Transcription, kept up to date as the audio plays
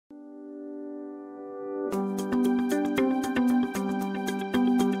Good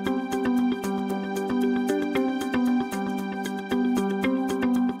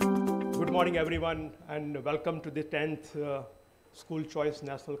morning, everyone, and welcome to the 10th School Choice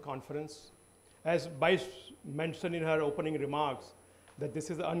National Conference. As Vice mentioned in her opening remarks, that this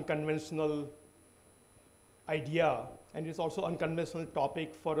is an unconventional idea, and it's also an unconventional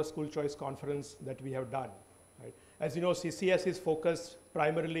topic for a school choice conference that we have done. Right? As you know, CCS is focused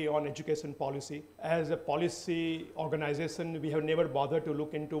primarily on education policy. As a policy organization, we have never bothered to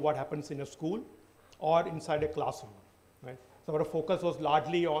look into what happens in a school or inside a classroom. Right? So our focus was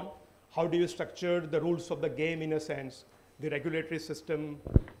largely on how do you structure the rules of the game, in a sense, the regulatory system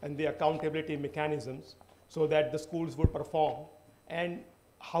and the accountability mechanisms, so that the schools would perform, and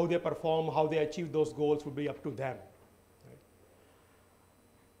how they perform, how they achieve those goals would be up to them. Right?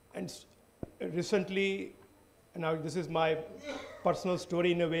 And recently, now this is my personal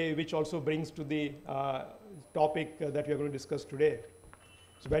story in a way, which also brings to the topic that we are going to discuss today.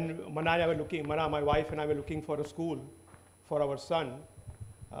 So when Mana, my wife, and I were looking for a school for our son,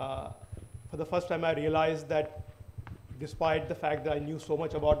 for the first time I realized that despite the fact that I knew so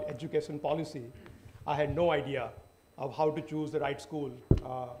much about education policy, I had no idea of how to choose the right school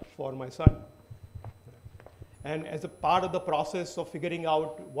for my son. And as a part of the process of figuring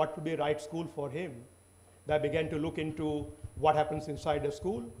out what would be the right school for him, I began to look into what happens inside a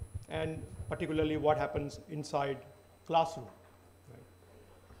school, and particularly what happens inside classroom. Right?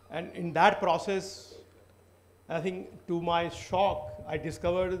 And in that process, I think to my shock, I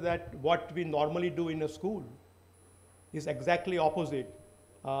discovered that what we normally do in a school is exactly opposite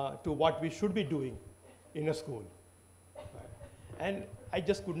to what we should be doing in a school. Right? And I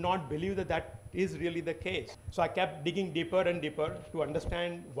just could not believe that that is really the case. So I kept digging deeper and deeper to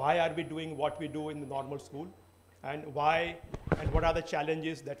understand why are we doing what we do in the normal school, and why, and what are the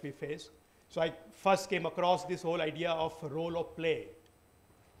challenges that we face. So I first came across this whole idea of role of play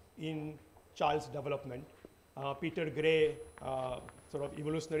in child's development. Peter Gray, sort of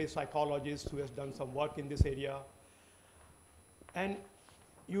evolutionary psychologist who has done some work in this area. And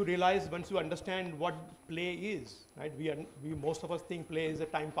you realize once you understand what play is, right? Most of us think play is a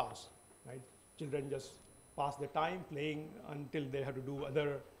time pass, right? Children just pass the time playing until they have to do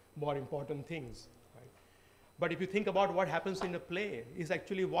other more important things, right? But if you think about what happens in a play, is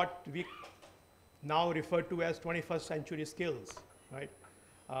actually what we now refer to as 21st century skills, right?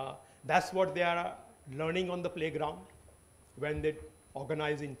 That's what they are learning on the playground when they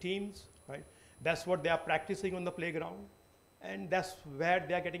organize in teams, right? That's what they are practicing on the playground, and that's where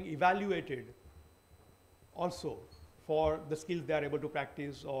they are getting evaluated also for the skills they are able to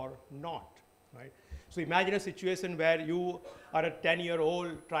practice or not, right? So imagine a situation where you are a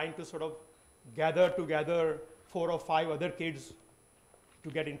 10-year-old trying to sort of gather together 4 or 5 other kids to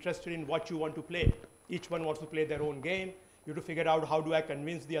get interested in what you want to play. Each one wants to play their own game. You have to figure out how do I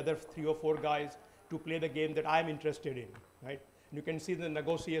convince the other 3 or 4 guys to play the game that I'm interested in, right? And you can see the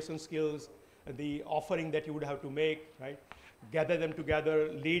negotiation skills, the offering that you would have to make, right? Gather them together,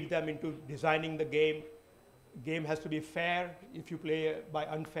 lead them into designing the game. Game has to be fair. If you play by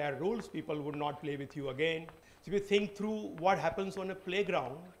unfair rules, people would not play with you again. So if you think through what happens on a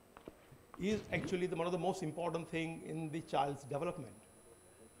playground, is actually one of the most important thing in the child's development.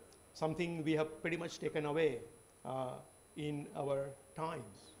 Something we have pretty much taken away in our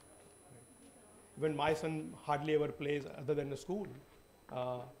times. When my son hardly ever plays other than a school,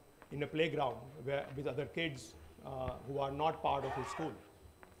 in a playground with other kids who are not part of his school.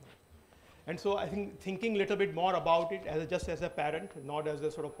 And so I think thinking a little bit more about it just as a parent, not as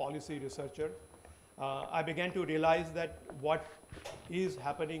a sort of policy researcher, I began to realize that what is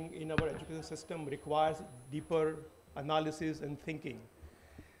happening in our education system requires deeper analysis and thinking.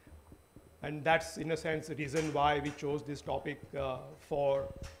 And that's, in a sense, the reason why we chose this topic for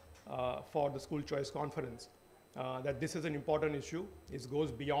the School Choice Conference. That this is an important issue. It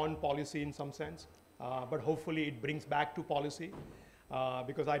goes beyond policy in some sense, but hopefully it brings back to policy,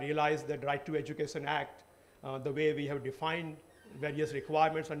 because I realize that Right to Education Act, the way we have defined various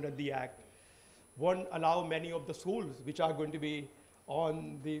requirements under the Act, won't allow many of the schools which are going to be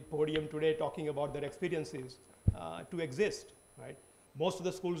on the podium today talking about their experiences to exist, right? Most of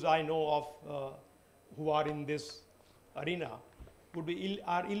the schools I know of who are in this arena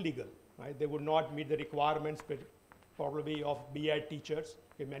are illegal, right? They would not meet the requirements probably of B.Ed teachers.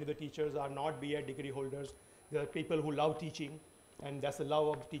 Okay, many of the teachers are not B.Ed degree holders. They are people who love teaching, and that's the love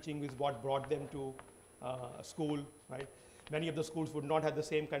of teaching is what brought them to school, right? Many of the schools would not have the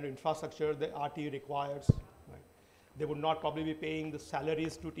same kind of infrastructure the RT requires, right? They would not probably be paying the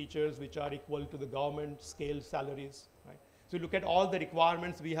salaries to teachers which are equal to the government scale salaries, right? So you look at all the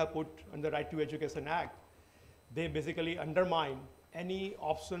requirements we have put on the Right to Education Act, they basically undermine any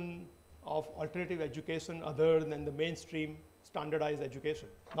option of alternative education other than the mainstream standardized education.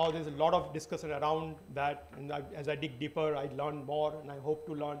 Now there's a lot of discussion around that, and as I dig deeper, I learn more, and I hope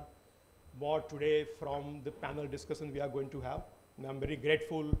to learn more today from the panel discussion we are going to have. And I'm very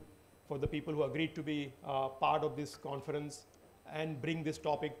grateful for the people who agreed to be part of this conference and bring this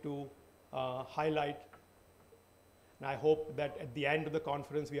topic to highlight. And I hope that at the end of the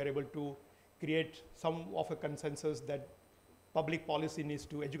conference, we are able to create some of a consensus that public policy needs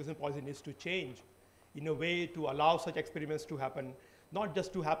to, education policy needs to change in a way to allow such experiments to happen, not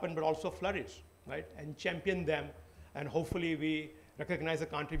just to happen, but also flourish, right? And champion them, and hopefully we recognize the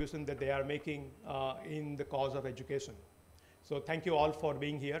contribution that they are making in the cause of education. So thank you all for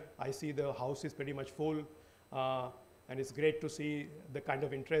being here. I see the house is pretty much full, and it's great to see the kind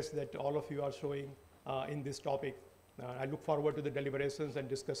of interest that all of you are showing in this topic. I look forward to the deliberations and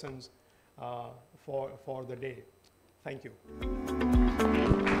discussions for the day. Thank you.